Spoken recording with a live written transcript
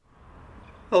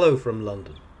Hello from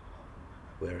London,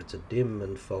 where it's a dim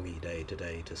and foggy day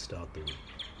today to start the week.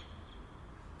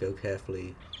 Go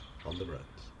carefully on the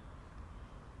roads.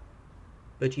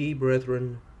 But ye,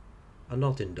 brethren, are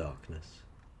not in darkness,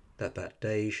 that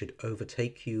day should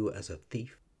overtake you as a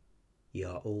thief. Ye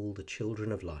are all the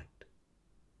children of light,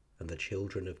 and the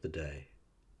children of the day.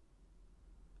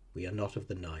 We are not of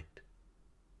the night,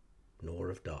 nor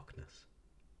of darkness.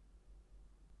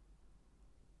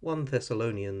 1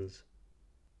 Thessalonians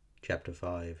chapter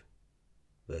 5,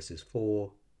 verses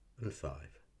 4 and 5.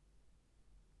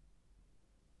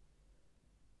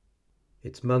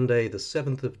 It's Monday the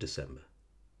 7th of December,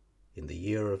 in the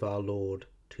year of our Lord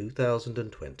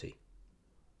 2020,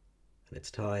 and it's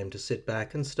time to sit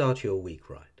back and start your week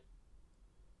right.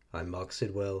 I'm Mark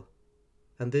Sidwell,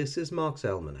 and this is Mark's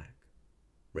Almanac,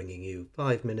 bringing you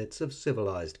 5 minutes of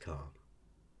civilized calm,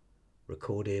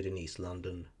 recorded in East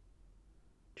London,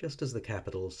 just as the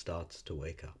capital starts to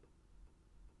wake up.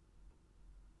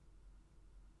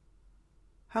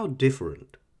 How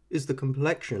different is the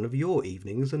complexion of your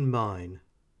evenings and mine.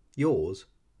 Yours,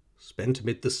 spent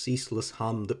amid the ceaseless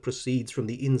hum that proceeds from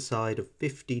the inside of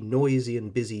 50 noisy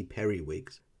and busy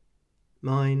periwigs.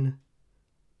 Mine,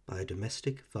 by a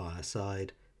domestic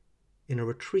fireside, in a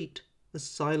retreat as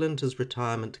silent as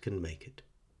retirement can make it,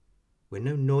 where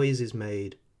no noise is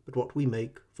made but what we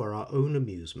make for our own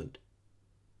amusement.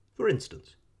 For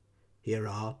instance, here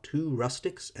are 2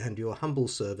 rustics and your humble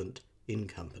servant in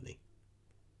company.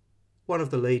 One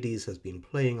of the ladies has been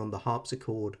playing on the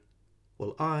harpsichord,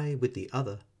 while I, with the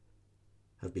other,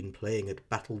 have been playing at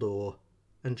battledore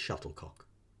and shuttlecock.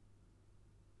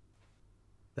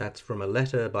 That's from a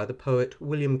letter by the poet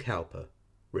William Cowper,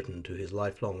 written to his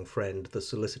lifelong friend the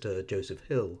solicitor Joseph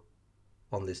Hill,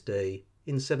 on this day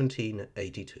in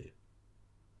 1782.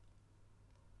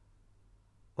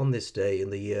 On this day in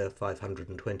the year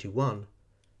 521,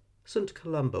 St.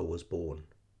 Columba was born,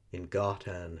 in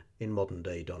Gartan, in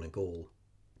modern-day Donegal,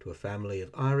 to a family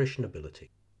of Irish nobility.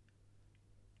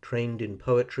 Trained in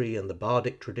poetry and the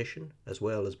bardic tradition, as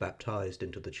well as baptized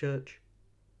into the church,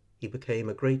 he became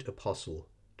a great apostle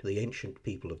to the ancient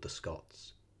people of the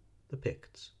Scots, the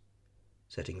Picts,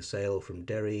 setting sail from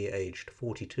Derry aged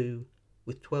 42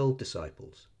 with 12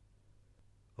 disciples,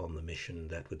 on the mission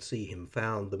that would see him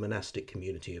found the monastic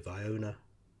community of Iona,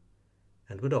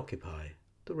 and would occupy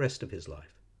the rest of his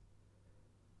life.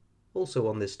 Also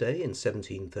on this day in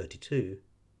 1732,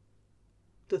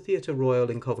 the Theatre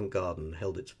Royal in Covent Garden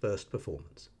held its first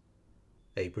performance,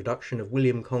 a production of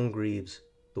William Congreve's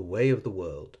The Way of the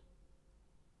World.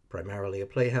 Primarily a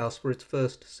playhouse for its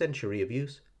first century of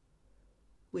use,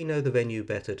 we know the venue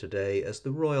better today as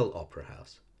the Royal Opera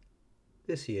House.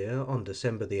 This year, on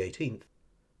December the 18th,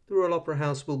 the Royal Opera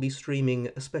House will be streaming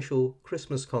a special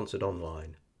Christmas concert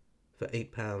online for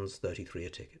 £8.33 a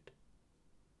ticket.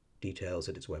 Details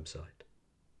at its website.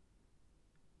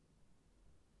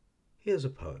 Here's a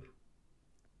poem.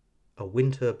 A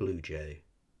Winter Blue Jay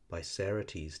by Sarah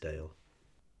Teasdale.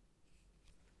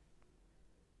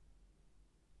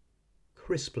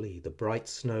 Crisply the bright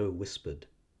snow whispered,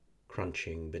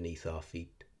 crunching beneath our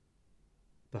feet.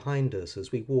 Behind us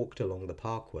as we walked along the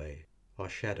parkway, our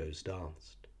shadows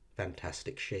danced,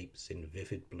 fantastic shapes in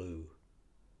vivid blue.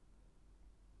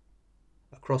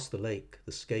 Across the lake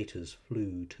the skaters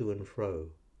flew to and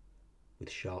fro, with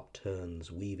sharp turns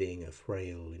weaving a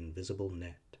frail invisible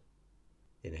net.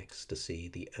 In ecstasy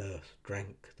the earth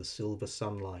drank the silver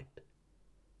sunlight.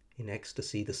 In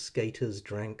ecstasy the skaters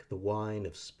drank the wine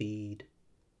of speed.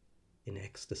 In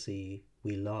ecstasy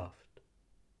we laughed,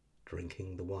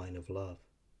 drinking the wine of love.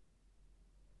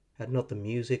 Had not the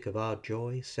music of our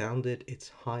joy sounded its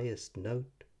highest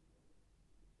note?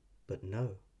 But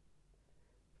no.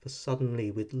 For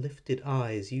suddenly with lifted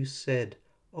eyes you said,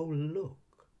 "Oh,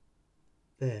 look,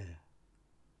 there,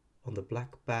 on the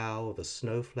black bough of a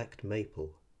snow-flecked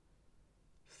maple,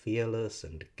 fearless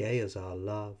and gay as our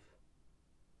love,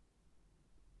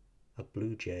 a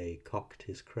blue jay cocked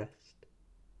his crest.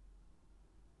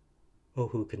 Oh,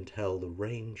 who can tell the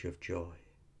range of joy,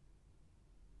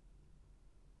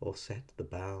 or set the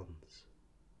bounds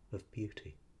of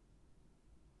beauty?"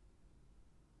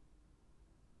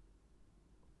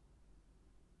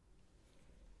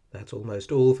 That's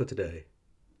almost all for today.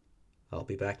 I'll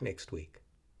be back next week.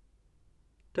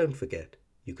 Don't forget,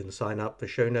 you can sign up for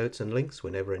show notes and links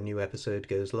whenever a new episode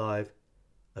goes live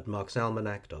at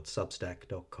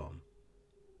marksalmanac.substack.com.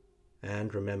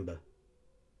 And remember,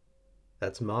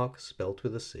 that's Mark spelt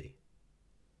with a C.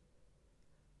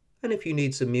 And if you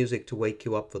need some music to wake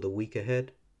you up for the week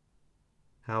ahead,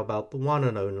 how about the one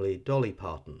and only Dolly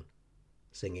Parton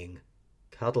singing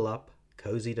Cuddle Up,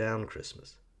 Cozy Down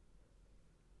Christmas?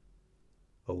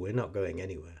 Oh, we're not going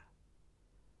anywhere.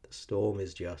 The storm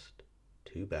is just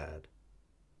too bad.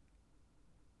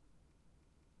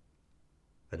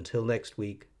 Until next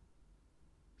week,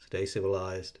 stay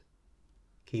civilized,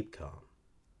 keep calm,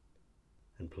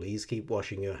 and please keep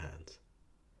washing your hands.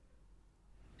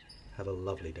 Have a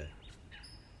lovely day.